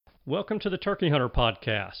Welcome to the Turkey Hunter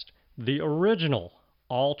Podcast, the original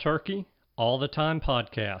all-turkey, all-the-time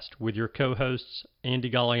podcast with your co-hosts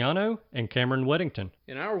Andy Galliano and Cameron Weddington.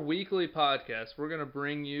 In our weekly podcast, we're going to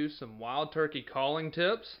bring you some wild turkey calling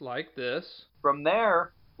tips like this. From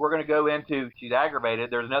there, we're going to go into, she's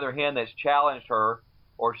aggravated, there's another hen that's challenged her,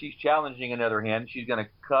 or she's challenging another hen, she's going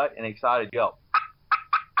to cut an excited yelp.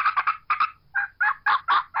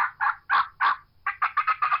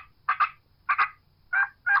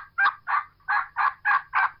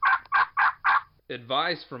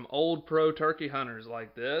 Advice from old pro turkey hunters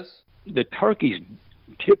like this. The turkeys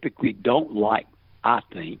typically don't like, I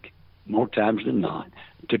think, more times than not,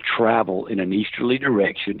 to travel in an easterly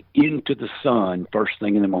direction into the sun first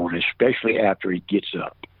thing in the morning, especially after he gets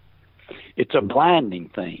up. It's a blinding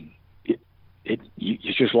thing.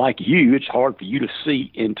 It's just like you. It's hard for you to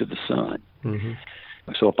see into the sun. Mm-hmm.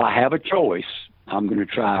 So if I have a choice, I'm going to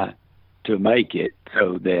try to make it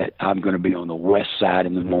so that I'm going to be on the west side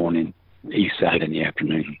in the morning, east side in the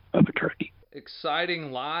afternoon of a turkey.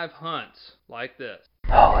 Exciting live hunts like this.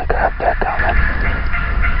 Holy crap, they're coming.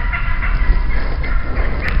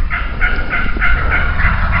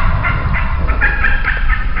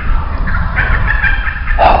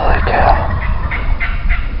 Holy cow.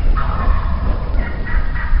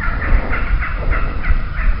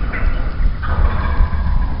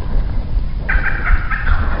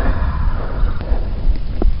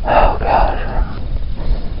 Oh, God.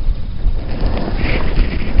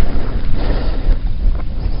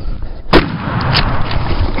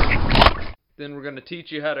 Then we're going to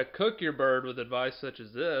teach you how to cook your bird with advice such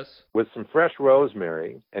as this. With some fresh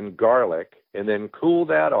rosemary and garlic, and then cool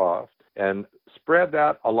that off and spread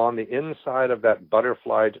that along the inside of that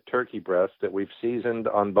butterflied turkey breast that we've seasoned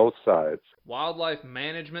on both sides. Wildlife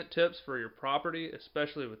management tips for your property,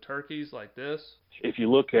 especially with turkeys like this. If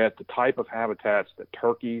you look at the type of habitats that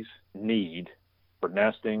turkeys need for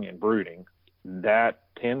nesting and brooding, that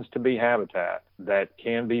tends to be habitat that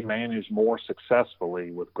can be managed more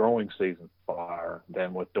successfully with growing season fire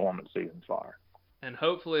than with dormant season fire. And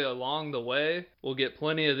hopefully along the way, we'll get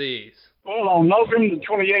plenty of these. Well, on November the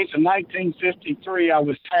 28th of 1953, I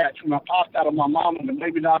was hatched. When I popped out of my mom and the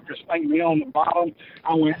baby doctor spanked me on the bottom,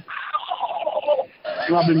 I went, ow!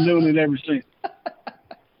 And I've been doing it ever since.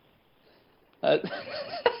 I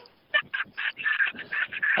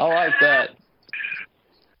like that.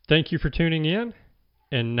 Thank you for tuning in.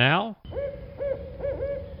 And now,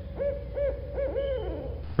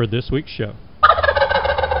 for this week's show.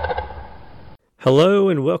 Hello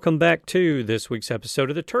and welcome back to this week's episode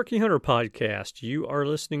of the Turkey Hunter Podcast. You are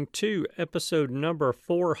listening to episode number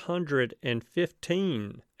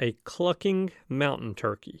 415, A Clucking Mountain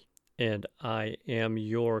Turkey. And I am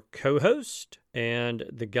your co-host and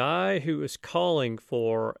the guy who is calling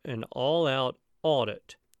for an all-out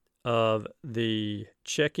audit of the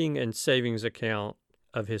checking and savings account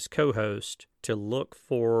of his co-host to look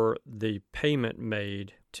for the payment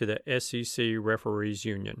made to the SEC Referees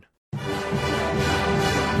Union.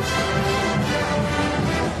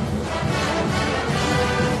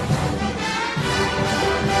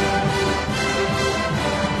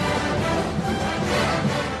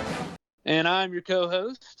 And I'm your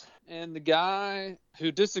co-host, and the guy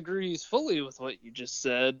who disagrees fully with what you just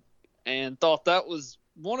said and thought that was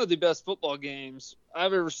one of the best football games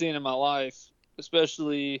I've ever seen in my life,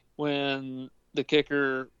 especially when the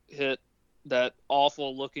kicker hit that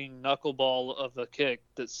awful-looking knuckleball of a kick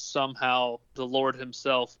that somehow the Lord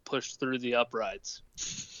himself pushed through the uprights.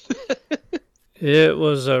 It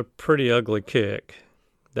was a pretty ugly kick,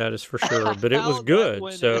 that is for sure, but it was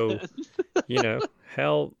good. So, you know,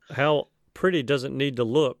 how pretty does it need to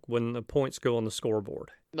look when the points go on the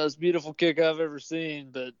scoreboard? Most beautiful kick I've ever seen,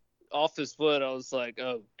 but off his foot, I was like,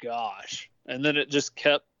 oh, gosh. And then it just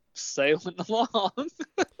kept sailing along.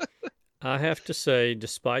 I have to say,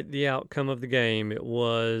 despite the outcome of the game, it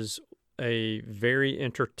was a very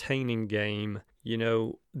entertaining game. You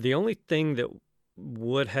know, the only thing that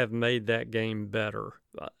would have made that game better,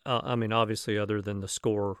 I mean, obviously other than the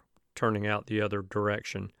score turning out the other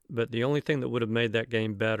direction, but the only thing that would have made that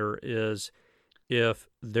game better is if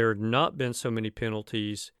there had not been so many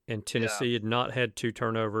penalties and Tennessee had not had 2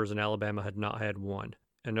 turnovers and Alabama had not had 1.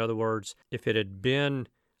 In other words, if it had been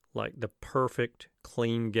like the perfect,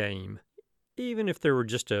 clean game, even if there were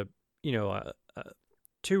just a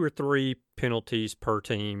 2 or 3 penalties per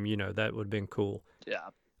team, you know, that would have been cool. Yeah.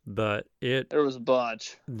 But there was a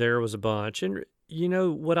bunch. There was a bunch. And you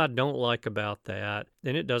know what I don't like about that,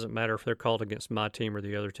 and it doesn't matter if they're called against my team or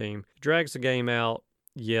the other team, it drags the game out.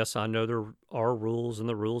 Yes, I know there are rules and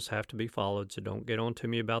the rules have to be followed, so don't get on to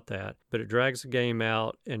me about that. But it drags the game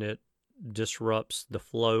out and it disrupts the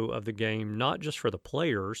flow of the game, not just for the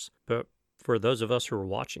players, but for those of us who are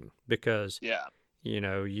watching. Because,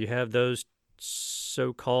 you have those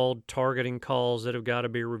so-called targeting calls that have got to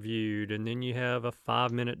be reviewed, and then you have a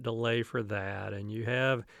 5-minute delay for that, and you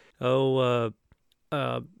have,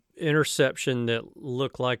 interception that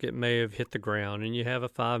looked like it may have hit the ground, and you have a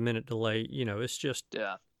 5-minute delay. It's just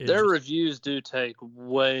their reviews do take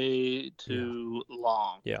way too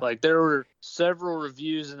long. Like there were several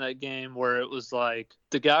reviews in that game where it was like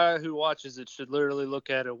the guy who watches it should literally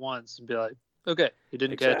look at it once and be like, okay, he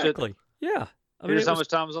didn't catch it. Yeah. Here's how much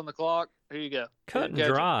time was on the clock. Here you go. Cut and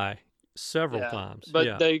dry several times.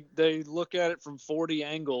 But they look at it from 40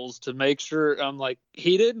 angles to make sure. I'm like,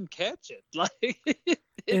 he didn't catch it. Like,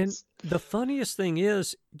 and the funniest thing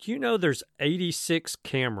is, there's 86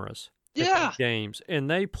 cameras at the games, and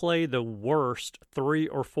they play the worst 3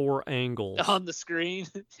 or 4 angles on the screen.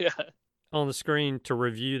 On the screen to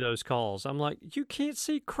review those calls. I'm like, you can't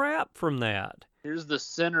see crap from that. Here's the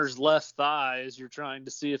center's left thigh as you're trying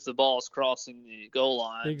to see if the ball is crossing the goal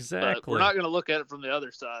line. Exactly. But we're not going to look at it from the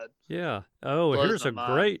other side. Yeah. Oh, here's a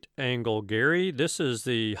great angle, Gary. This is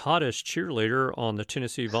the hottest cheerleader on the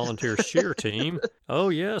Tennessee Volunteers cheer team. Oh,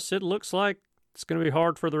 yes, it looks like it's going to be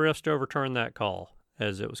hard for the refs to overturn that call,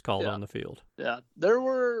 as it was called on the field. Yeah. There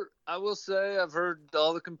were, I will say, I've heard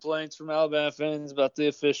all the complaints from Alabama fans about the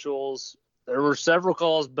officials. There were several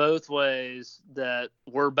calls both ways that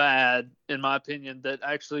were bad, in my opinion, that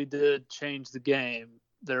actually did change the game.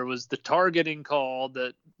 There was the targeting call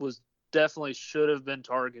that was definitely should have been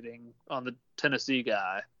targeting on the Tennessee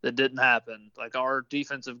guy that didn't happen. Like our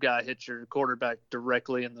defensive guy hit your quarterback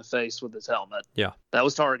directly in the face with his helmet. Yeah. That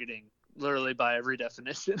was targeting, literally by every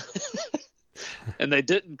definition. And they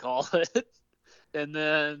didn't call it. And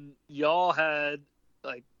then y'all had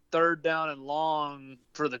like 3rd down and long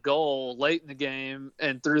for the goal late in the game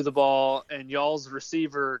and threw the ball, and y'all's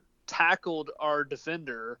receiver tackled our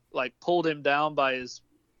defender, like pulled him down by his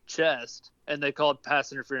chest, and they called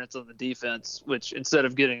pass interference on the defense, which instead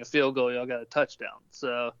of getting a field goal, y'all got a touchdown.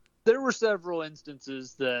 So there were several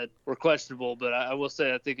instances that were questionable, but I will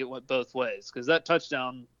say I think it went both ways because that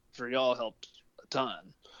touchdown for y'all helped a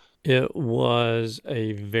ton. It was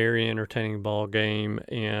a very entertaining ball game,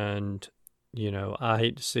 and I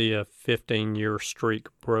hate to see a 15-year streak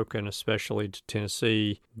broken, especially to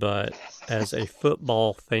Tennessee, but as a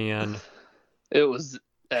football fan, it was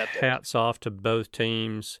epic. Hats off to both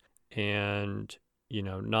teams, and,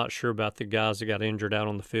 not sure about the guys that got injured out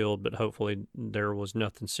on the field, but hopefully there was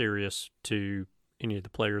nothing serious to any of the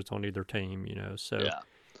players on either team, so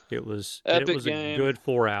it was game. A good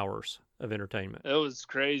 4 hours of entertainment. It was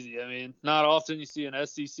crazy. I mean, not often you see an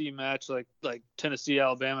SEC match like Tennessee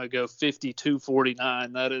Alabama go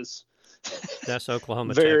 52-49. That's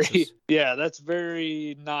Oklahoma Texas. Yeah, that's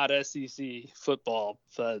very not SEC football.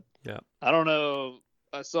 But I don't know.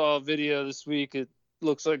 I saw a video this week. It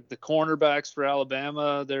looks like the cornerbacks for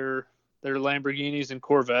Alabama, their Lamborghinis and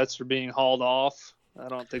Corvettes are being hauled off. I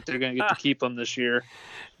don't think they're going to get to keep them this year.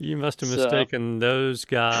 You must have mistaken those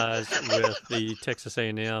guys with the Texas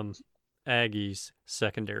A&M Aggies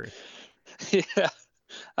secondary. Yeah,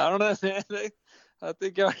 I don't know, man. I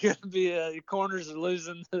think are going to be your corners are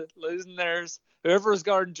losing theirs. Whoever is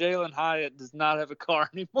guarding Jalen Hyatt does not have a car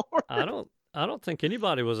anymore. I don't think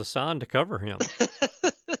anybody was assigned to cover him.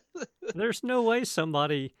 There's no way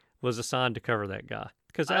somebody was assigned to cover that guy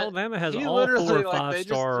because Alabama has all 4 or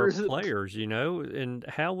 5-star players, and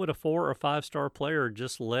how would a 4 or 5-star player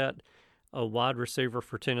just let a wide receiver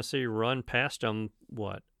for Tennessee run past them,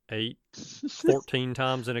 14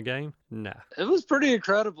 times in a game? Nah. It was pretty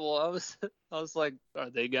incredible. I was like, are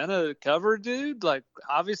they gonna cover, dude? Like,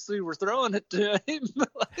 obviously we're throwing it to him.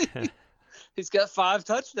 He's got 5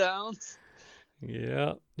 touchdowns.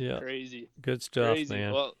 Yeah. Crazy. Good stuff, Crazy.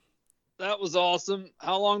 man. Well, that was awesome.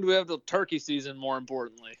 How long do we have till turkey season, more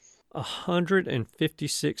importantly?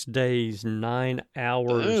 156 days, 9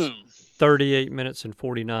 hours, 38 minutes, and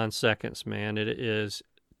 49 seconds, man. It is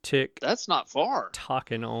That's not far.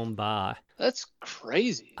 Talking on by. That's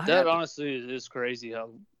crazy. That honestly is crazy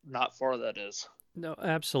how not far that is. No,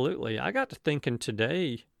 absolutely. I got to thinking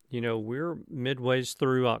today, we're midways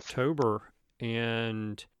through October,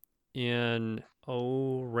 and in,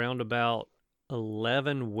 round about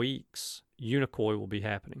 11 weeks, Unicoi will be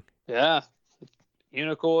happening. Yeah.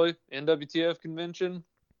 Unicoi, NWTF convention,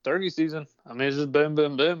 turkey season. I mean, it's just boom,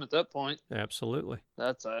 boom, boom at that point. Absolutely.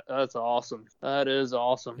 That's awesome. That is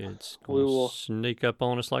awesome. It's going to sneak up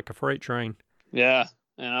on us like a freight train. Yeah.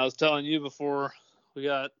 And I was telling you before we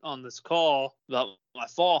got on this call about my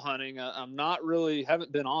fall hunting. I'm not really,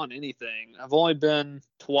 haven't been on anything. I've only been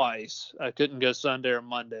twice. I couldn't go Sunday or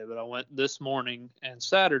Monday, but I went this morning and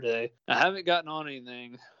Saturday. I haven't gotten on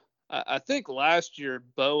anything. I think last year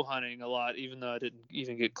bow hunting a lot, even though I didn't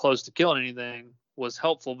even get close to killing anything, was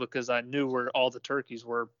helpful because I knew where all the turkeys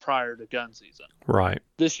were prior to gun season. Right.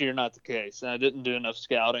 This year, not the case. And I didn't do enough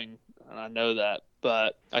scouting, and I know that.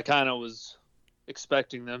 But I kind of was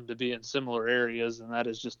expecting them to be in similar areas, and that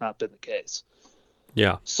has just not been the case.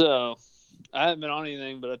 Yeah. So I haven't been on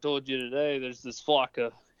anything, but I told you today there's this flock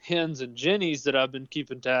of hens and jennies that I've been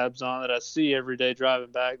keeping tabs on that I see every day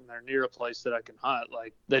driving back, and they're near a place that I can hunt.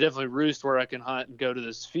 Like, they definitely roost where I can hunt and go to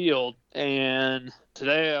this field. And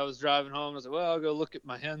today I was driving home. I was like, well, I'll go look at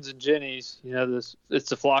my hens and jennies. You know,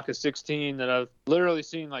 it's a flock of 16 that I've literally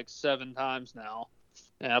seen like 7 times now.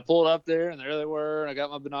 And I pulled up there, and there they were. And I got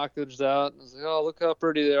my binoculars out, and I was like, oh, look how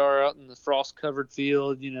pretty they are out in the frost-covered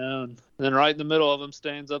field, you know. And then right in the middle of them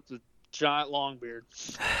stands up the giant longbeard.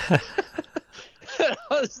 I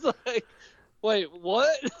was like, wait,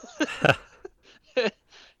 what?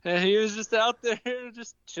 And he was just out there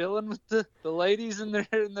just chilling with the ladies and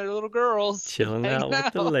their little girls. Chilling out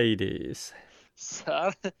with the ladies.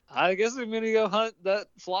 So I guess I'm going to go hunt that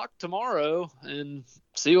flock tomorrow and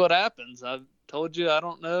see what happens. I've told you I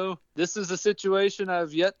don't know. This is a situation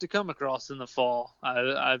I've yet to come across in the fall.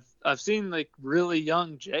 I've seen like really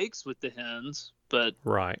young jakes with the hens, but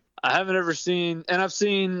right. I haven't ever seen, and I've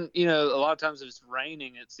seen, you know, a lot of times if it's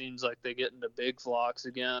raining, it seems like they get into big flocks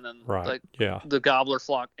again, and right. like yeah. the gobbler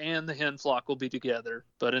flock and the hen flock will be together.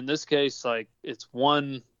 But in this case, like, it's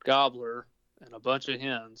one gobbler and a bunch of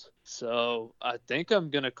hens. So I think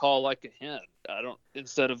I'm gonna call like a hen.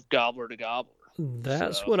 Instead of gobbler to gobbler.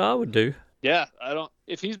 That's what I would do. Yeah,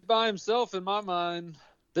 if he's by himself, in my mind,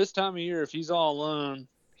 this time of year, if he's all alone,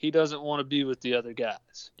 he doesn't want to be with the other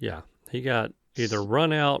guys. Yeah, he got either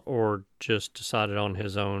run out or just decided on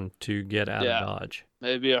his own to get out of Dodge.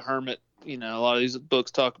 Maybe a hermit. You know, a lot of these books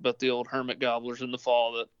talk about the old hermit gobblers in the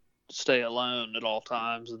fall that stay alone at all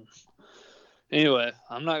times. And anyway,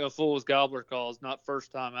 I'm not going to fool with gobbler calls. Not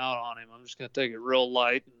first time out on him. I'm just going to take it real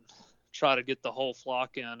light and try to get the whole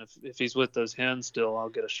flock in. If he's with those hens still, I'll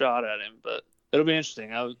get a shot at him. But it'll be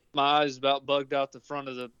interesting. My eyes about bugged out the front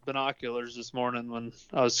of the binoculars this morning when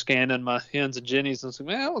I was scanning my hens and jennies. And I was like,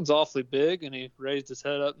 man, that one's awfully big. And he raised his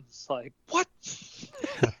head up and was like, what?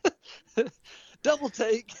 Double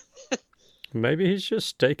take. Maybe he's just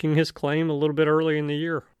staking his claim a little bit early in the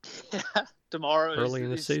year. Yeah. Tomorrow early in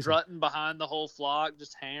the he's season. Strutting behind the whole flock,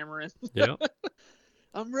 just hammering. Yep.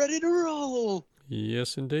 I'm ready to roll.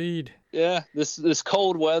 Yes, indeed. Yeah, this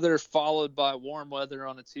cold weather followed by warm weather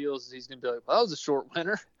on its heels, he's going to be like, well, that was a short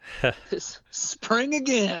winter. It's spring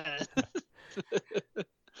again.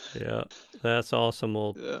 Yeah, that's awesome.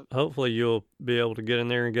 Well, hopefully you'll be able to get in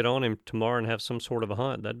there and get on him tomorrow and have some sort of a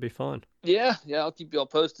hunt. That'd be fun. Yeah, I'll keep y'all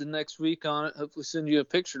posted next week on it. Hopefully send you a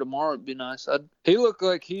picture tomorrow. It'd be nice. He looked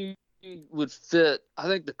like he would fit. I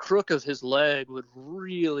think the crook of his leg would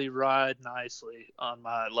really ride nicely on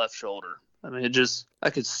my left shoulder. I mean, I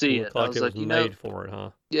could see it. Like I was it like, was made for it, huh?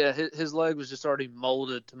 Yeah, his leg was just already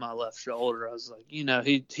molded to my left shoulder. I was like,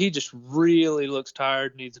 he just really looks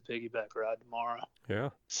tired, needs a piggyback ride tomorrow. Yeah.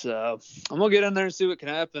 So I'm going to get in there and see what can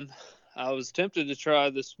happen. I was tempted to try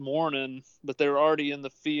this morning, but they were already in the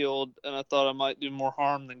field, and I thought I might do more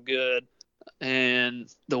harm than good.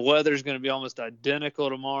 And the weather's going to be almost identical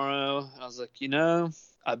tomorrow. I was like,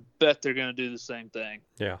 I bet they're going to do the same thing.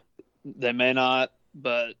 Yeah. They may not,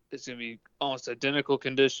 but it's going to be almost identical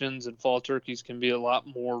conditions, and fall turkeys can be a lot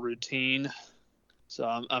more routine. So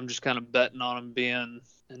I'm just kind of betting on them being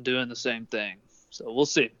and doing the same thing. So we'll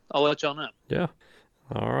see. I'll let y'all know. Yeah.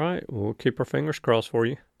 All right. We'll keep our fingers crossed for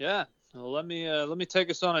you. Yeah. Well, let me take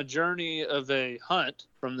us on a journey of a hunt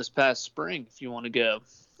from this past spring if you want to go.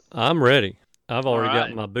 I'm ready. I've already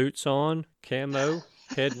got my boots on, camo,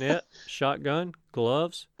 head net, shotgun,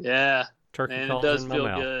 gloves. Yeah. Turkey Man, calls it does in my feel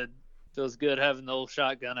mouth. good. Feels good having the old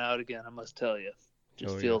shotgun out again, I must tell you.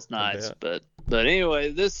 Just feels nice. I But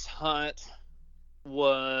anyway, this hunt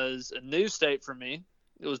was a new state for me.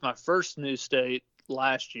 It was my first new state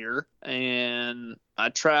last year, and I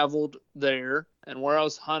traveled there, and where I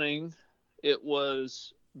was hunting, it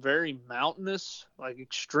was very mountainous, like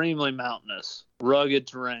extremely mountainous, rugged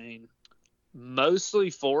terrain, mostly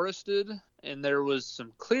forested, and there was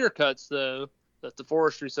some clear cuts though that the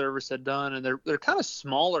Forestry Service had done, and they're kind of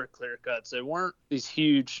smaller clear cuts. They weren't these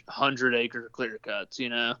huge 100-acre clear cuts,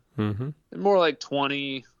 Mm-hmm. They're more like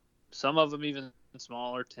 20, some of them even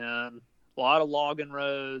smaller, 10. A a lot of logging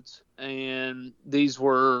roads, and these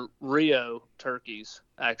were Rio turkeys,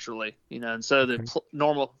 actually. And so the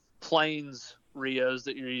normal plains Rios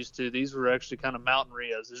that you're used to, these were actually kind of mountain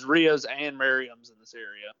Rios. There's Rios and Merriams in this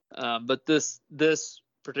area, but this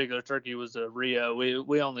particular turkey was a Rio.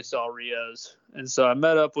 We only saw Rios, and so I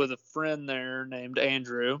met up with a friend there named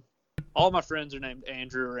Andrew. All my friends are named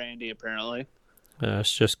Andrew or Andy, apparently.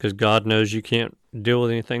 It's just because God knows you can't deal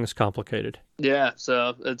with anything that's complicated. Yeah,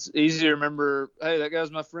 so it's easy to remember, hey, that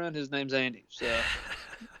guy's my friend, his name's Andy. So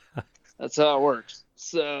that's how it works.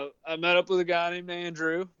 So I met up with a guy named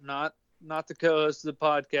Andrew, not the co-host of the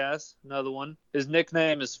podcast, another one. His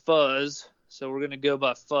nickname is Fuzz, so we're going to go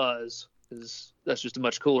by Fuzz, because that's just a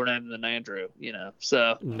much cooler name than Andrew,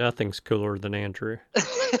 So nothing's cooler than Andrew.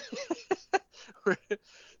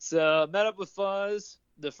 So I met up with Fuzz.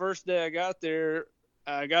 The first day I got there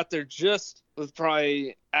just with probably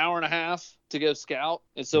an hour and a half to go scout.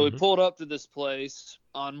 And so we pulled up to this place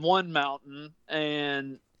on one mountain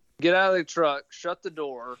and get out of the truck, shut the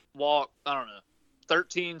door, walk,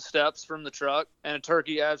 13 steps from the truck, and a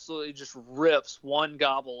turkey absolutely just rips one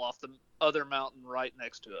gobble off the other mountain right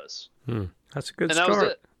next to us. That's a good and start. That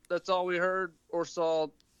was it. That's all we heard or saw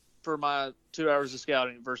for my 2 hours of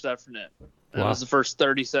scouting the first afternoon. That was the first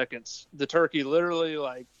 30 seconds. The turkey literally,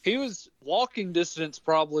 he was walking distance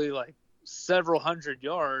probably several hundred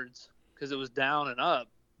yards because it was down and up,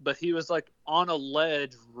 but he was on a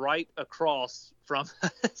ledge right across from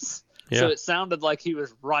us. Yeah. So it sounded like he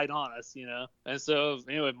was right on us, And so,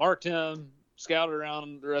 anyway, marked him, scouted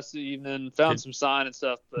around the rest of the evening, found some sign and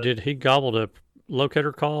stuff. But did he gobble a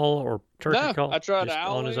locator call or turkey call? I tried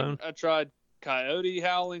howling. On his own? I tried coyote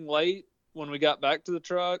howling late when we got back to the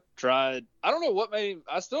truck. I don't know what made him.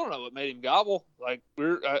 I still don't know what made him gobble. I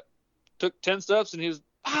took 10 steps and he was,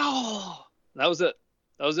 ow! That was it.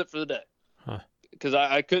 That was it for the day. Because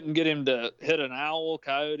I couldn't get him to hit an owl,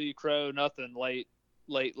 coyote, crow, nothing late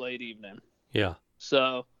evening. Yeah.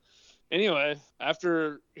 So anyway,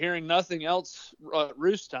 after hearing nothing else at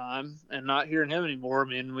roost time and not hearing him anymore,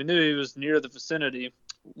 we knew he was near the vicinity.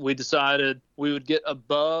 We decided we would get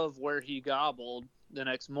above where he gobbled the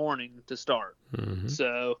next morning to start.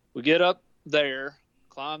 So we get up there,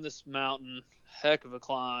 climb this mountain, heck of a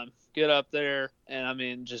climb, get up there,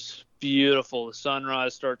 and just beautiful. The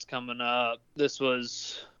sunrise starts coming up. This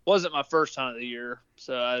wasn't my first hunt of the year,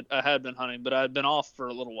 so I had been hunting, but I had been off for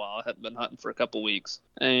a little while. I hadn't been hunting for a couple weeks,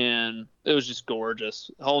 and it was just gorgeous.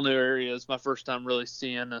 A whole new area. It's my first time really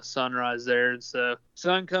seeing a sunrise there, and so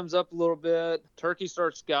sun comes up a little bit. Turkey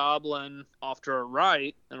starts gobbling off to our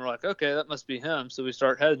right, and we're like, okay, that must be him. So we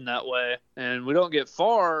start heading that way, and we don't get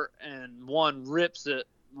far, and one rips it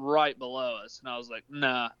right below us, and I was like,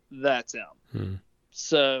 nah, that's him.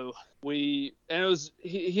 So he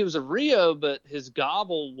was a Rio, but his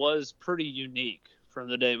gobble was pretty unique from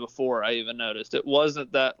the day before. I even noticed it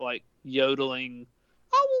wasn't that yodeling,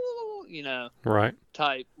 right,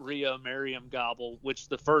 type Rio Merriam gobble, which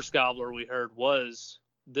the first gobbler we heard was.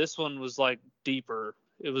 This one was deeper.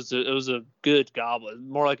 It was a good gobble,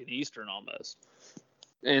 more like an Eastern almost.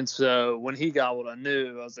 And so when he gobbled, I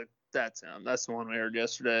knew. I was like, that's him. That's the one we heard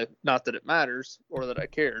yesterday. Not that it matters or that I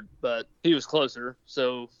cared, but he was closer.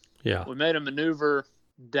 So yeah, we made a maneuver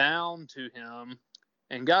down to him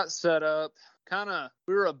and got set up.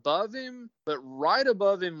 We were above him, but right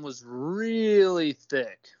above him was really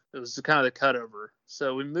thick. It was kind of the cutover.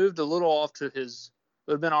 So we moved a little off to it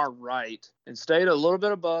would have been our right, and stayed a little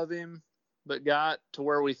bit above him, but got to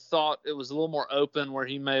where we thought it was a little more open, where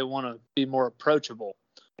he may want to be more approachable.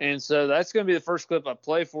 And so that's going to be the first clip I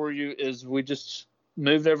play for you. Is we just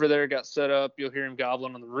moved over there, got set up. You'll hear him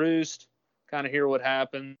gobbling on the roost, kind of hear what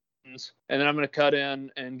happens. And then I'm going to cut in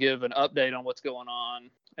and give an update on what's going on,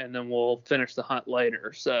 and then we'll finish the hunt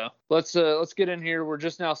later. So let's get in here. We're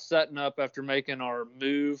just now setting up after making our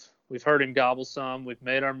move. We've heard him gobble some. We've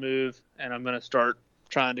made our move, and I'm going to start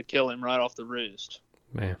trying to kill him right off the roost.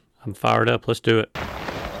 Man, I'm fired up. Let's do it.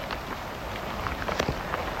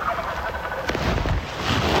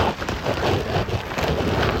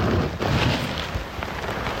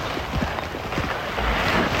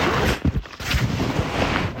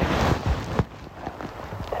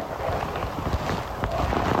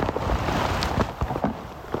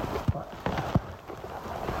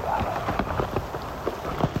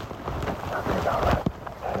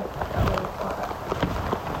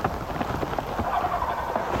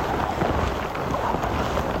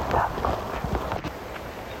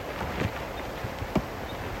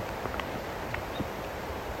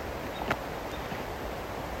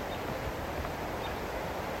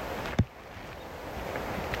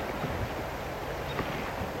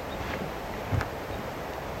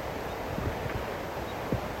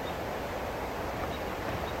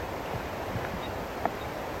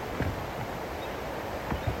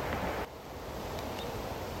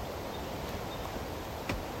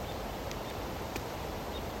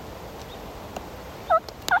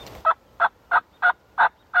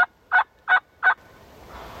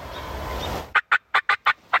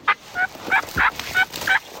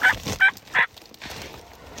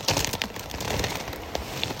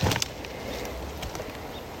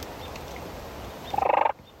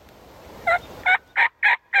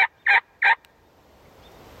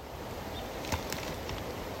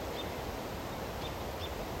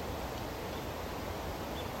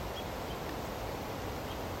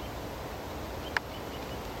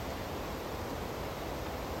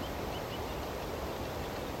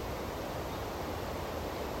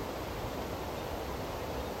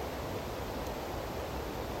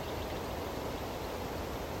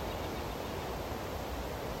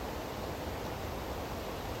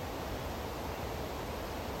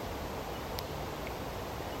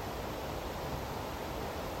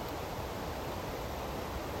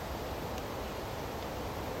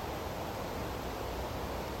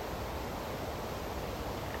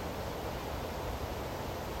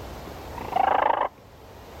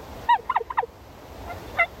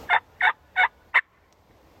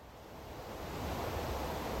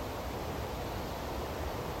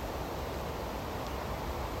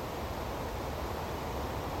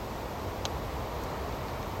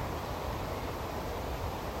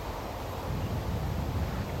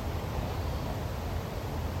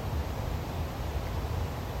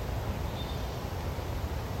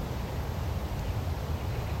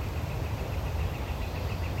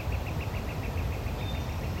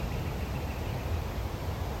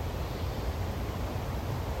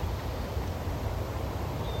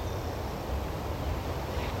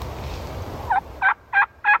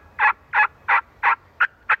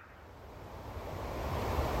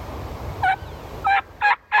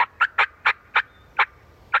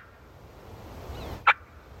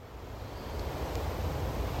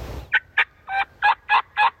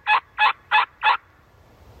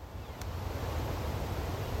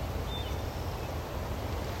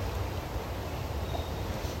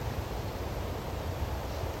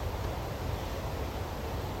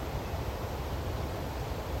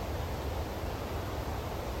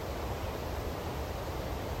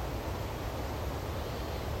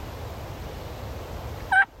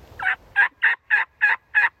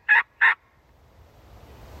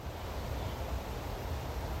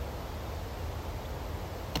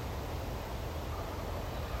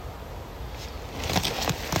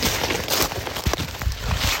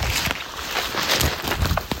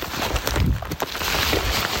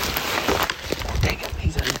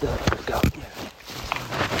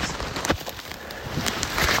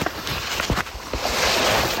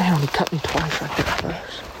 he's right there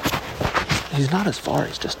first. He's not as far,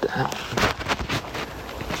 he's just down.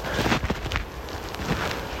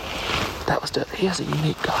 He has a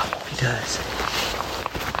unique gobble. He does.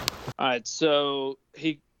 All right, so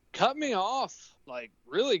he cut me off like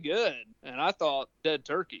really good, and I thought dead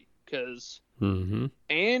turkey because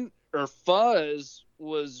Fuzz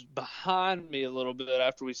was behind me a little bit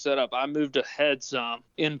after we set up. I moved ahead some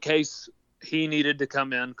in case he needed to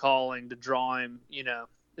come in calling to draw him. You know,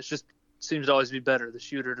 it just seems to always be better the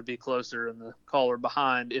shooter to be closer and the caller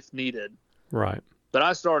behind if needed. Right. But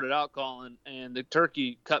I started out calling, and the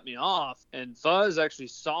turkey cut me off, and Fuzz actually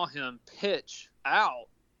saw him pitch out.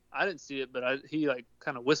 I didn't see it, but he like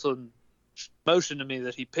kind of whistled and motioned to me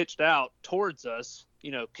that he pitched out towards us,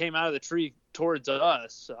 you know, came out of the tree towards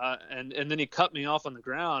us. And then he cut me off on the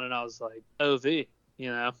ground, and I was like, OV, you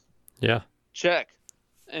know. Yeah. Check.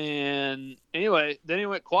 And anyway, then he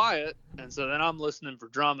went quiet, and so then I'm listening for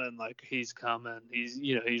Drummond, like he's coming,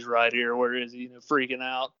 he's right here, where is he, you know, freaking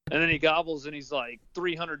out, and then he gobbles and he's like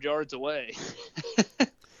 300 yards away.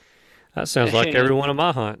 That sounds like every one of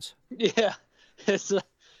my hunts. Yeah,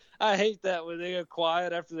 I hate that when they go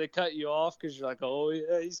quiet after they cut you off because you're like, oh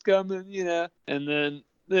yeah, he's coming, you know, and then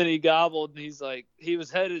he gobbled and he's like, he was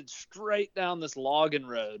headed straight down this logging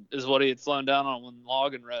road is what he had flown down on one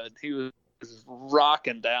logging road. He was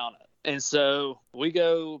rocking down it. And so we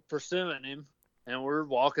go pursuing him, and we're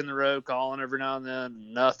walking the road, calling every now and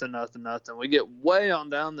then, nothing. We get way on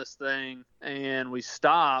down this thing, and we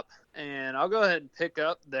stop, and I'll go ahead and pick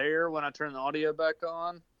up there when I turn the audio back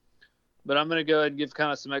on. But I'm going to go ahead and give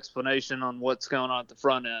kind of some explanation on what's going on at the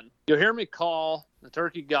front end. You'll hear me call, the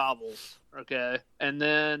turkey gobbles, okay? And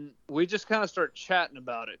then we just kind of start chatting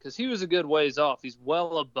about it because he was a good ways off. He's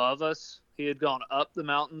well above us. He had gone up the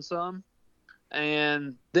mountain some.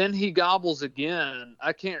 And then he gobbles again.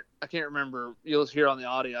 I can't remember. You'll hear on the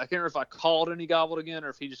audio. I can't remember if I called and he gobbled again or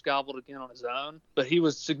if he just gobbled again on his own. But he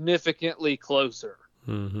was significantly closer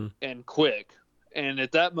and quick. And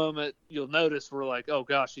at that moment, you'll notice we're like, oh,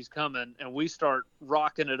 gosh, he's coming. And we start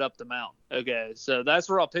rocking it up the mountain. Okay, so that's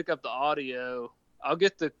where I'll pick up the audio. I'll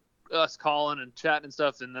get us calling and chatting and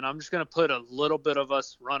stuff, and then I'm just going to put a little bit of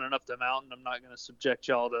us running up the mountain. I'm not going to subject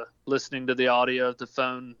y'all to listening to the audio of the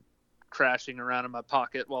phone crashing around in my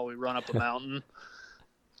pocket while we run up a mountain.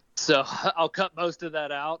 So I'll cut most of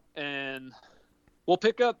that out, and we'll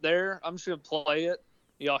pick up there. I'm just going to play it.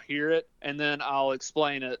 Y'all hear it, and then I'll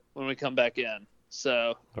explain it when we come back in.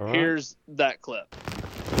 So Here's that clip.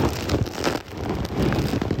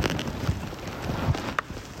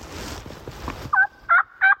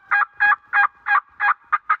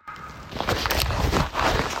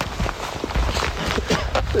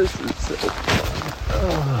 This is so fun.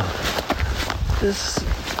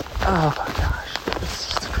 Oh my gosh, this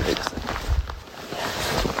is the greatest thing.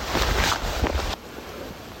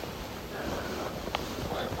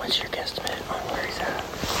 What's your guesstimate on where he's at?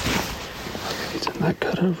 He's in that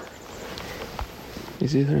cutover.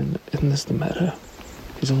 He's either in the meadow.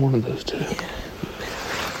 He's in one of those two. Yeah.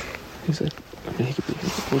 He could be.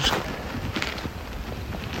 We'll just.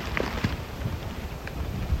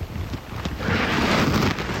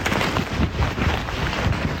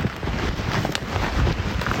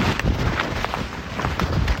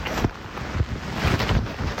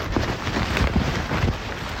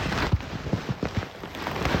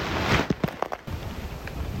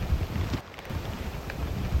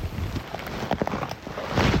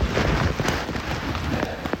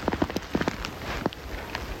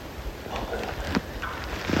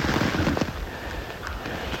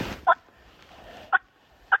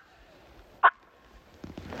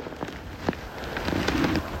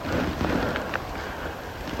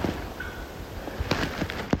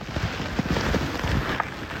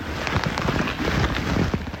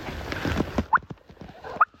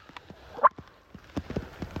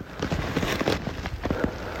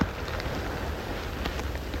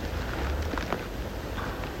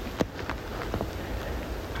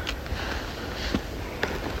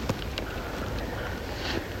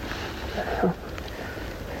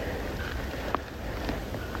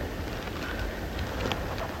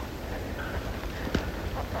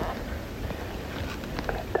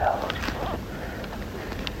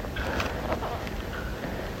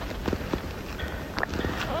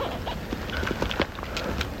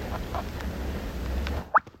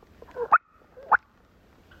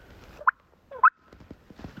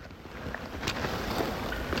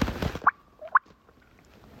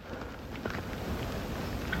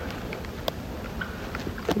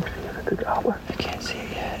 I can't see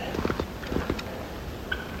it yet.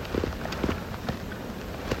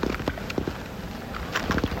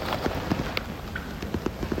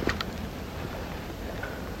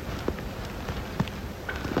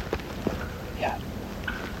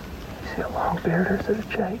 beard or is it a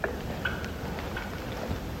Jake?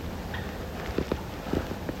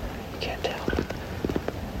 You can't tell.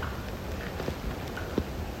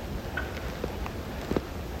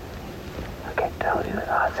 I can't tell either.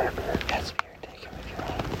 Oh, it's a beard. That's a beard. Take him if you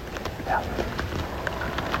want. Yeah.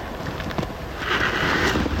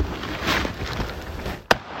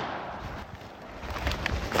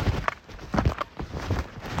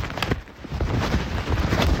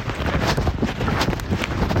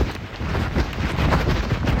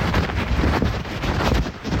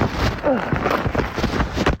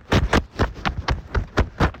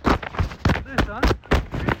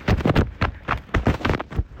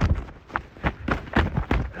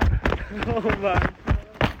 Oh my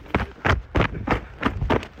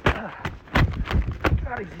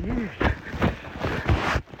God, he's huge.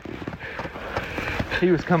 He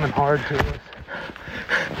was coming hard to us.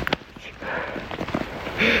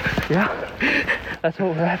 Yeah, that's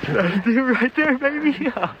what we're after. That's dude right there,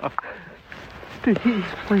 baby. Oh. Dude, he's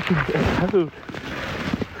freaking dead.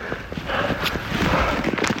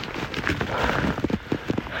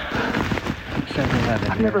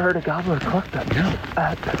 I've never heard a gobbler cluck that. No.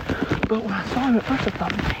 But when I saw him at first, I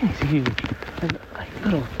thought, man, he's huge. And like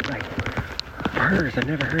little, like purrs. I've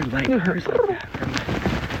never heard like purrs like that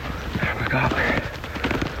from a gobbler.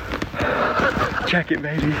 Check it,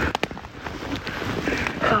 baby.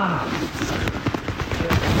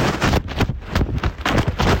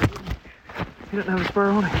 He doesn't have a spur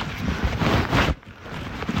on him.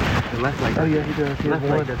 The left leg. Oh yeah, he does. He left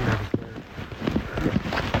has leg one. doesn't have a spur.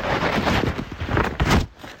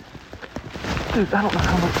 Dude, I don't know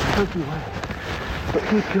how much turkey weighs, but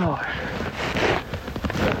good gosh.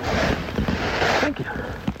 Thank you.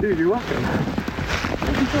 Dude, you're welcome.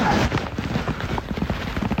 Thank you, sir.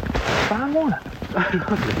 Fine one.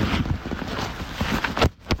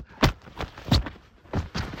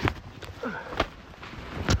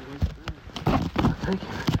 Thank you.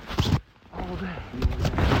 All day.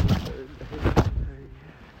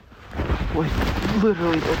 Weighs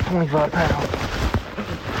literally like 25 pounds.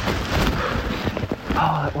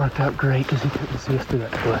 Oh, that worked out great because he couldn't see us through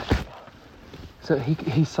that bush. So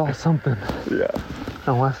he saw something. Yeah.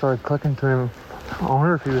 And when I started clicking to him, I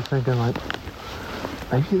wonder if he was thinking like,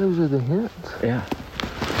 maybe those are the hints. Yeah.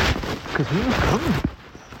 Because he was coming.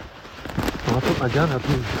 When I put my gun up,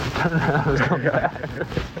 he was turning around and was coming back.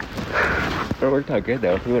 It worked out good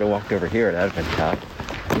though. If we would have walked over here, that would have been tough.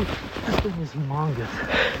 Dude, this thing is humongous.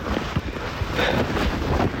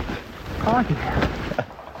 I like it.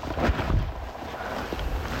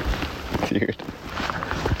 Dude.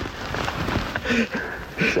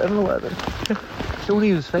 7-Eleven. So when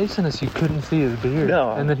he was facing us, you couldn't see his beard.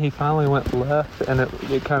 No. And then he finally went left, and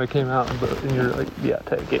it kind of came out, and you're like, yeah,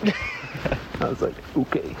 take it. I was like,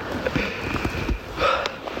 okay.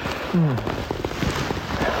 I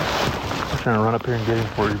was trying to run up here and get him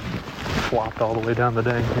before he flopped all the way down the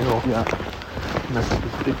dang hill. Yeah. And that's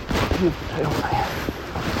his big tail, man.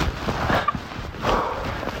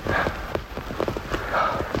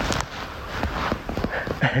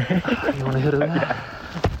 You want to hit it? Yeah.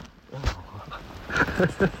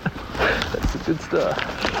 That's the good stuff.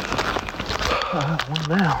 One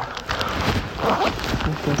down.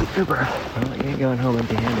 Let's go get your breath. Well, you ain't going home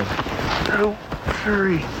empty-handed. No,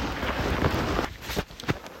 sorry.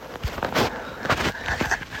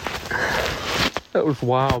 That was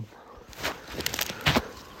wild.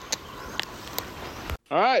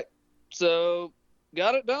 All right, so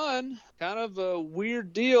got it done. Kind of a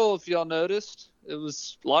weird deal, if y'all noticed. It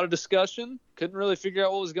was a lot of discussion. Couldn't really figure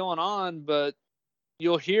out what was going on, but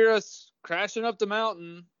you'll hear us crashing up the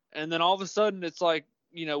mountain, and then all of a sudden it's like,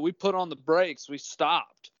 we put on the brakes. We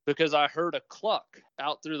stopped because I heard a cluck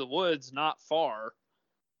out through the woods not far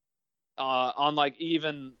on like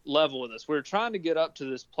even level with us. We were trying to get up to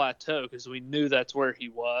this plateau because we knew that's where he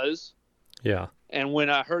was. Yeah. And when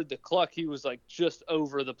I heard the cluck, he was like just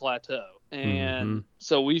over the plateau. And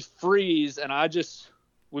so we freeze, and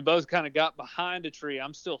we both kind of got behind a tree.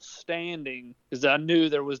 I'm still standing because I knew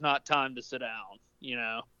there was not time to sit down.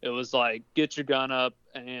 It was like, get your gun up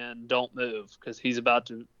and don't move because he's about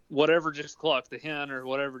to, whatever just clucked, the hen or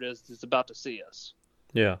whatever it is about to see us.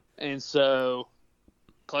 Yeah. And so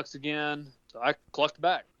clucks again. So I clucked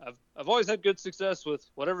back. I've always had good success with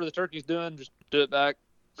whatever the turkey's doing, just do it back.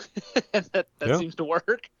 And that seems to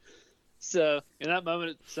work. So in that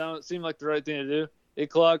moment, it seemed like the right thing to do. It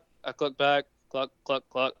clucked. I clucked back. Cluck, cluck,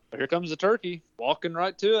 cluck. But here comes the turkey walking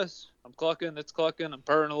right to us. I'm clucking. It's clucking. I'm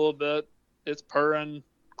purring a little bit. It's purring.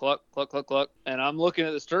 cluck, cluck, cluck, cluck. And I'm looking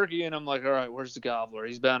at this turkey, and I'm like, all right, where's the gobbler?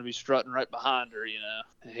 He's bound to be strutting right behind her, you know.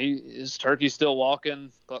 And his turkey's still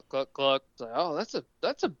walking, cluck, cluck, cluck. It's like, oh,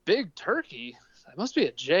 that's a big turkey. That must be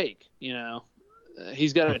a Jake, you know.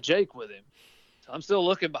 He's got a Jake with him. So I'm still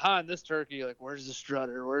looking behind this turkey, like, where's the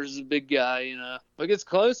strutter? Where's the big guy, you know? If it gets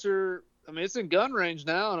closer, I mean, it's in gun range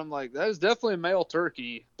now, and I'm like, that is definitely a male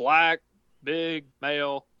turkey. Black, big,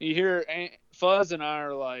 male. You hear Fuzz and I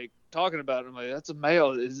are, like, talking about it. I'm like, that's a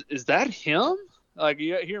male. Is that him? Like,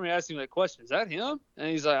 you hear me asking that question, is that him? And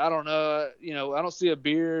he's like, I don't know. You know, I don't see a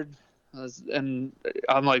beard. And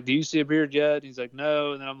I'm like, do you see a beard yet? And he's like,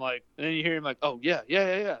 no. And then I'm like, and then you hear him like, oh, yeah.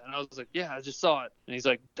 And I was like, yeah, I just saw it. And he's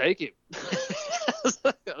like, take him. I was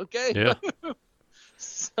like, okay. Yeah.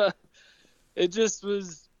 So it just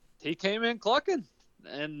was, he came in clucking.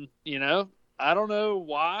 And, you know, I don't know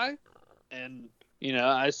why. And, you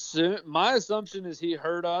know, my assumption is he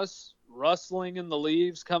heard us rustling in the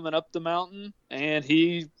leaves coming up the mountain, and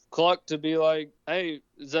he clucked to be like, hey,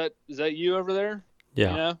 is that you over there?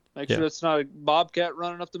 Yeah. You know, make sure it's not a bobcat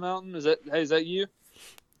running up the mountain. Is that you?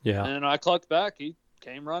 Yeah. And I clucked back. He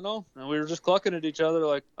came right on, and we were just clucking at each other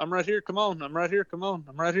like, I'm right here. Come on. I'm right here. Come on.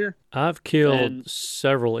 I'm right here. I've killed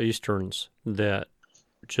several Easterns that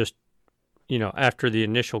just, you know, after the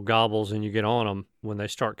initial gobbles and you get on them, when they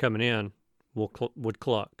start coming in, would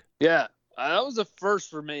cluck. Yeah. That was a first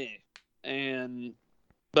for me.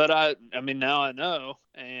 But I mean, now I know,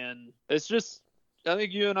 and it's just, I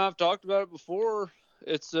think you and I have talked about it before.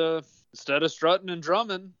 It's instead of strutting and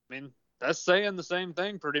drumming, I mean, that's saying the same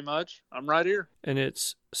thing pretty much. I'm right here. And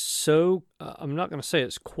it's so, I'm not going to say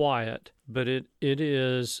it's quiet, but it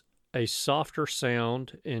is a softer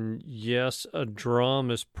sound. And yes, a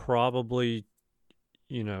drum is probably,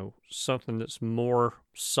 you know, something that's more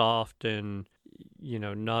soft and, you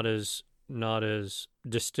know, not as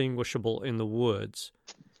distinguishable in the woods.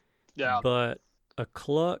 Yeah. But a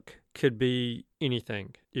cluck could be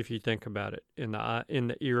anything if you think about it in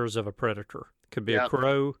the ears of a predator. Could be a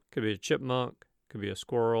crow, could be a chipmunk, could be a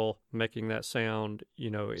squirrel making that sound, you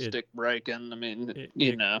know, stick breaking. I mean,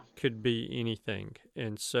 it could be anything.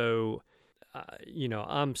 And so, you know,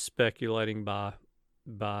 I'm speculating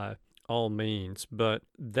by all means, but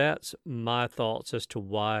that's my thoughts as to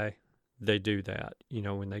why they do that. You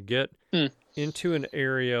know, when they get into an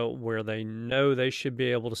area where they know they should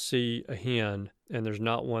be able to see a hen and there's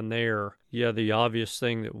not one there, the obvious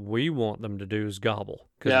thing that we want them to do is gobble,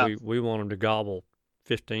 because we want them to gobble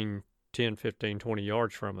 10, 15, 20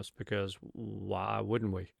 yards from us, because why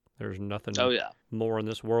wouldn't we? There's nothing more in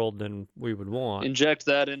this world than we would want. Inject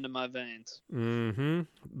that into my veins. Mm-hmm.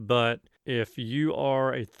 But if you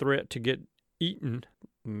are a threat to get eaten,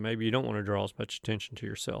 maybe you don't want to draw as much attention to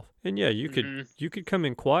yourself. And you could come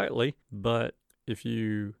in quietly, but if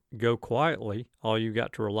you go quietly, all you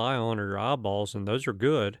got to rely on are your eyeballs, and those are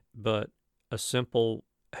good. But a simple,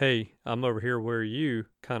 hey, I'm over here, where are you,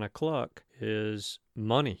 kind of cluck is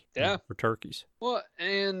money for turkeys. Well,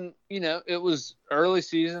 and, you know, it was early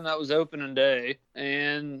season. That was opening day.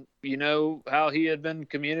 And you know how he had been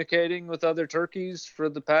communicating with other turkeys for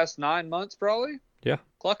the past 9 months, probably? Yeah.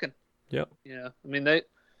 Clucking. Yep. You know, I mean, they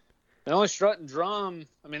only strut and drum.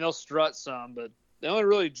 I mean, they'll strut some, but they only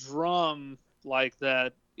really drum like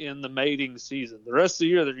that in the mating season. The rest of the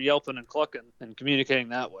year, they're yelping and clucking and communicating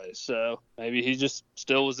that way. So maybe he just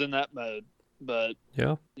still was in that mode. But,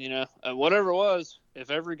 you know, whatever it was,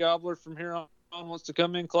 if every gobbler from here on wants to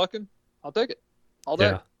come in clucking, I'll take it. All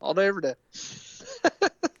day. All day, every day.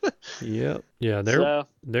 Yep. Yeah,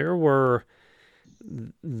 there were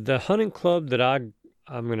the hunting club that I'm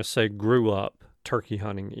going to say grew up turkey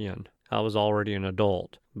hunting in. I was already an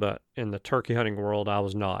adult, but in the turkey hunting world, I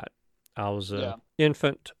was not. I was an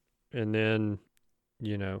infant, and then,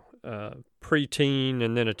 you know, preteen,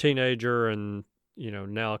 and then a teenager, and, you know,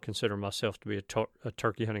 now I consider myself to be a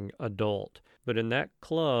turkey hunting adult. But in that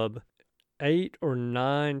club, 8 or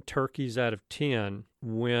 9 turkeys out of 10,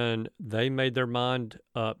 when they made their mind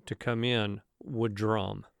up to come in, would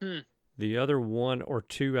drum. The other 1 or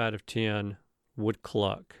 2 out of 10 would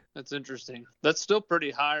cluck. That's interesting. That's still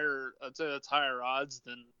pretty higher. I'd say that's higher odds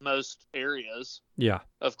than most areas. Yeah.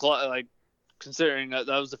 Of like, considering that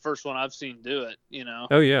was the first one I've seen do it, you know.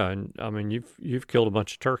 Oh yeah, and I mean you've killed a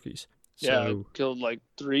bunch of turkeys. Yeah, I killed like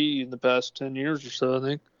 3 in the past 10 years or so, I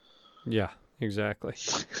think. Yeah, exactly.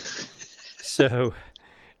 So,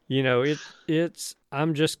 you know, it's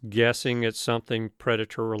I'm just guessing it's something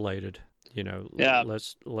predator related. You know,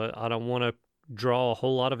 I don't want to draw a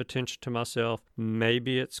whole lot of attention to myself.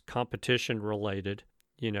 Maybe it's competition related,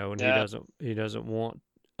 you know, and he doesn't want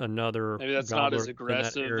another. Maybe that's not as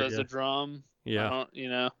aggressive as a drum. Yeah.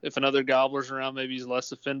 If another gobbler's around, maybe he's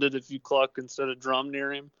less offended if you cluck instead of drum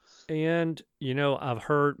near him. And, I've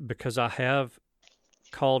heard, because I have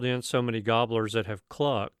called in so many gobblers that have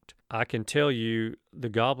clucked, I can tell you the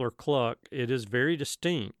gobbler cluck, it is very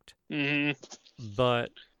distinct. Mm-hmm.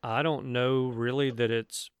 But I don't know really that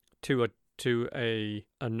it's to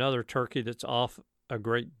another turkey that's off a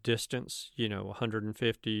great distance,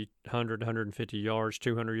 150 yards,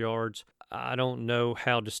 200 yards. I don't know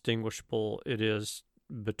how distinguishable it is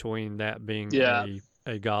between that being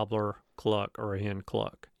a gobbler cluck or a hen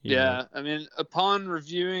cluck. you know? I mean, upon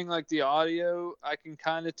reviewing like the audio, I can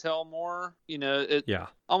kind of tell more. It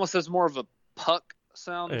almost has more of a puck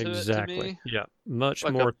sound to it to Exactly. me. Yeah. Much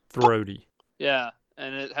Like more throaty. Yeah,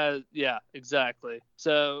 and it has exactly.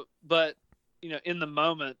 So, but in the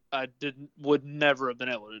moment, I would never have been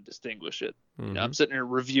able to distinguish it. I'm sitting here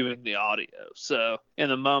reviewing the audio. So in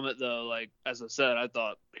the moment, though, like as I said, I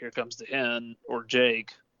thought, here comes the hen or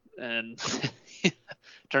Jake, and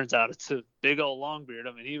turns out it's a big old longbeard.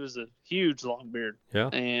 I mean, he was a huge longbeard. Yeah.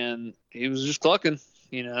 And he was just clucking.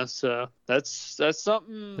 So that's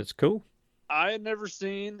something. It's cool. I had never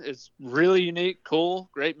seen. It's really unique, cool,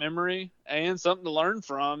 great memory, and something to learn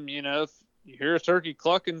from. If you hear a turkey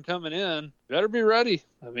clucking coming in, better be ready.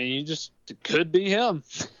 I mean, it could be him.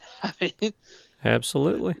 I mean,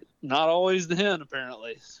 absolutely. Not always the hen,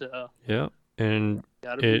 apparently. So yeah, and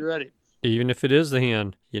gotta be ready. Even if it is the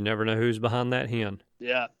hen, you never know who's behind that hen.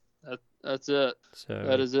 Yeah, that's it. So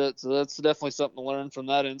that is it. So that's definitely something to learn from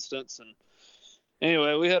that instance. And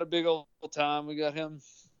anyway, we had a big old time. We got him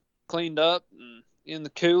cleaned up and in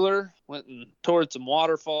the cooler, went and toured some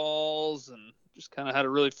waterfalls, and just kind of had a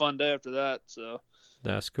really fun day after that. So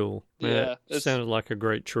that's cool. Yeah, it sounded like a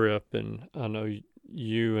great trip, and I know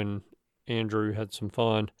you and Andrew had some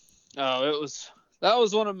fun. Oh, that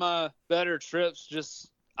was one of my better trips.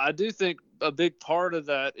 Just I do think a big part of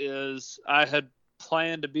that is I had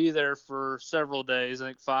planned to be there for several days, I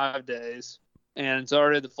think 5 days, and it's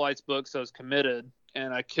already the flight's booked, so I was committed,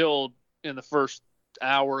 and I killed in the first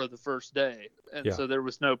hour of the first day, and so there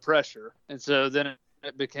was no pressure, and so then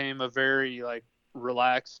it became a very like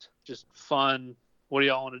relaxed, just fun, what do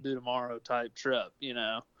y'all want to do tomorrow type trip,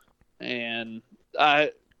 and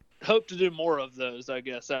I hope to do more of those, I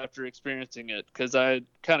guess, after experiencing it, because I had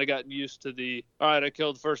kind of gotten used to all right, I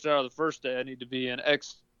killed the first hour of the first day, I need to be in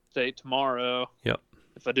X state tomorrow. Yep.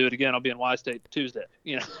 If I do it again, I'll be in Y state Tuesday,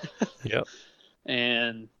 Yep.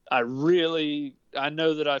 And I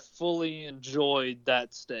know that I fully enjoyed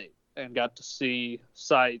that state and got to see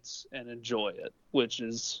sights and enjoy it, which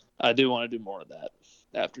is, I do want to do more of that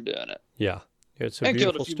after doing it. Yeah. It's a and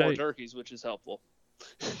beautiful killed a few state. more turkeys, which is helpful.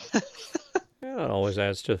 Yeah, it always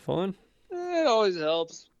adds to the fun. It always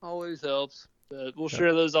helps. But we'll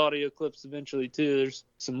share those audio clips eventually, too. There's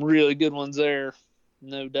some really good ones there,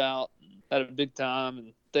 no doubt. Had a big time,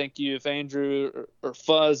 and thank you if Andrew or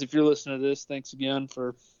Fuzz, if you're listening to this, thanks again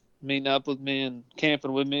for meeting up with me and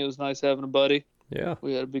camping with me. It was nice having a buddy. Yeah.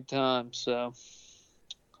 We had a big time, so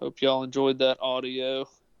hope y'all enjoyed that audio.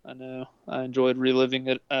 I know I enjoyed reliving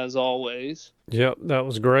it as always. Yep, that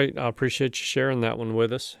was great. I appreciate you sharing that one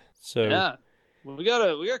with us. So yeah, well, we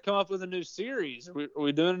gotta come up with a new series. Are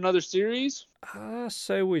we doing another series? I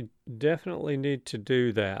say we definitely need to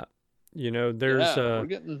do that. There's we're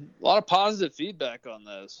getting a lot of positive feedback on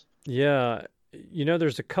those. Yeah,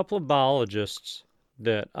 there's a couple of biologists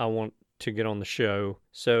that I want to get on the show,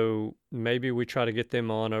 so maybe we try to get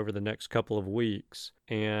them on over the next couple of weeks.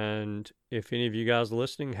 And if any of you guys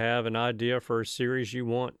listening have an idea for a series you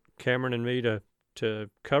want Cameron and me to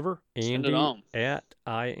cover, Andy at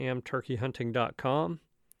iamturkeyhunting.com,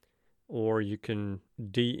 or you can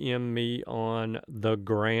DM me on the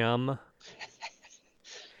gram,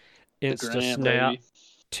 Instasnap,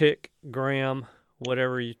 TickGram,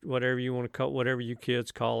 whatever you want to call, whatever you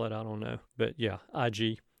kids call it, I don't know, but yeah,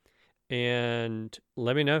 IG, and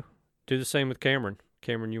let me know. Do the same with Cameron.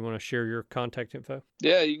 Cameron, you want to share your contact info?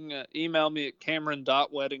 Yeah, you can email me at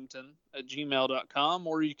cameron.weddington@gmail.com,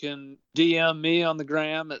 or you can DM me on the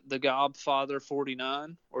gram at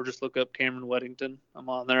thegobfather49, or just look up Cameron Weddington. I'm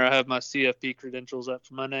on there. I have my CFP credentials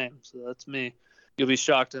after my name, so that's me. You'll be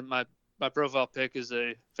shocked that my profile pic is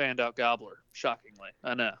a fanned out gobbler, shockingly.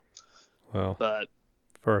 I know. Well, but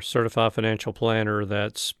for a certified financial planner,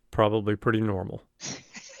 that's probably pretty normal.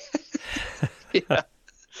 Yeah.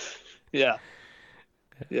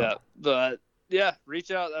 But yeah,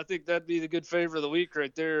 reach out. I think that'd be the good favor of the week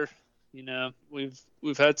right there.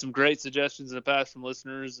 We've had some great suggestions in the past from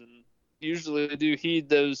listeners, and usually I do heed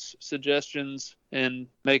those suggestions and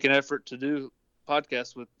make an effort to do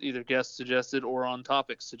podcasts with either guests suggested or on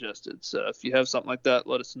topics suggested. So if you have something like that,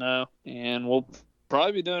 let us know, and we'll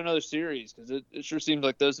probably be doing another series because it sure seems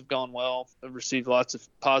like those have gone well. I've received lots of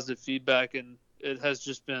positive feedback, and it has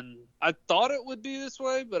just been, I thought it would be this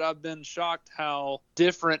way, but I've been shocked how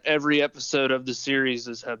different every episode of the series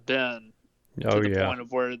have been to the point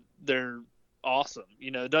of where they're awesome.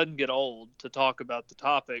 You know, it doesn't get old to talk about the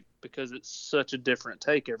topic because it's such a different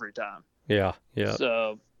take every time. Yeah.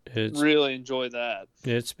 So really enjoy that.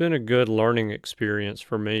 It's been a good learning experience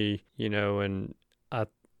for me, you know, and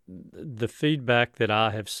the feedback that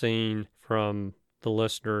I have seen from the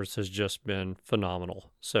listeners has just been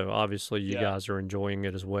phenomenal. So obviously you guys are enjoying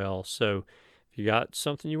it as well. So if you got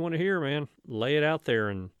something you want to hear, man, lay it out there,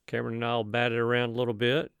 and Cameron and I will bat it around a little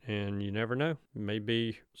bit, and you never know. It may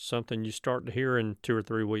be something you start to hear in 2 or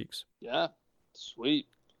 3 weeks. Yeah. Sweet.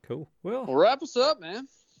 Cool. Well, wrap us up, man.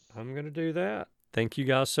 I'm going to do that. Thank you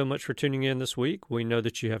guys so much for tuning in this week. We know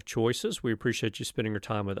that you have choices. We appreciate you spending your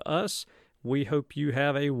time with us. We hope you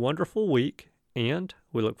have a wonderful week, and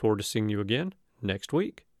we look forward to seeing you again next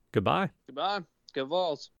week. Goodbye. Goodbye. Go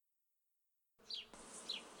Vols.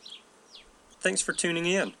 Thanks for tuning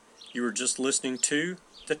in. You were just listening to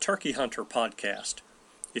the Turkey Hunter podcast.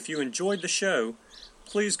 If you enjoyed the show,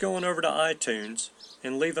 please go on over to iTunes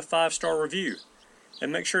and leave a 5-star review.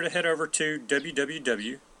 And make sure to head over to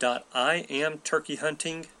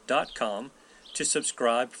www.iamturkeyhunting.com to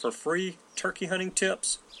subscribe for free turkey hunting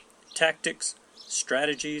tips, tactics,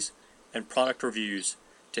 strategies, and product reviews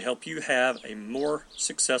to help you have a more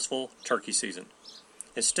successful turkey season.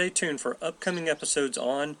 And stay tuned for upcoming episodes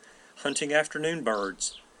on hunting afternoon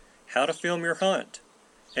birds, how to film your hunt,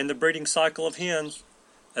 and the breeding cycle of hens,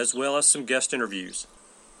 as well as some guest interviews.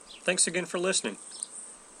 Thanks again for listening.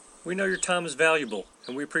 We know your time is valuable,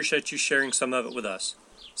 and we appreciate you sharing some of it with us.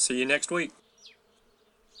 See you next week.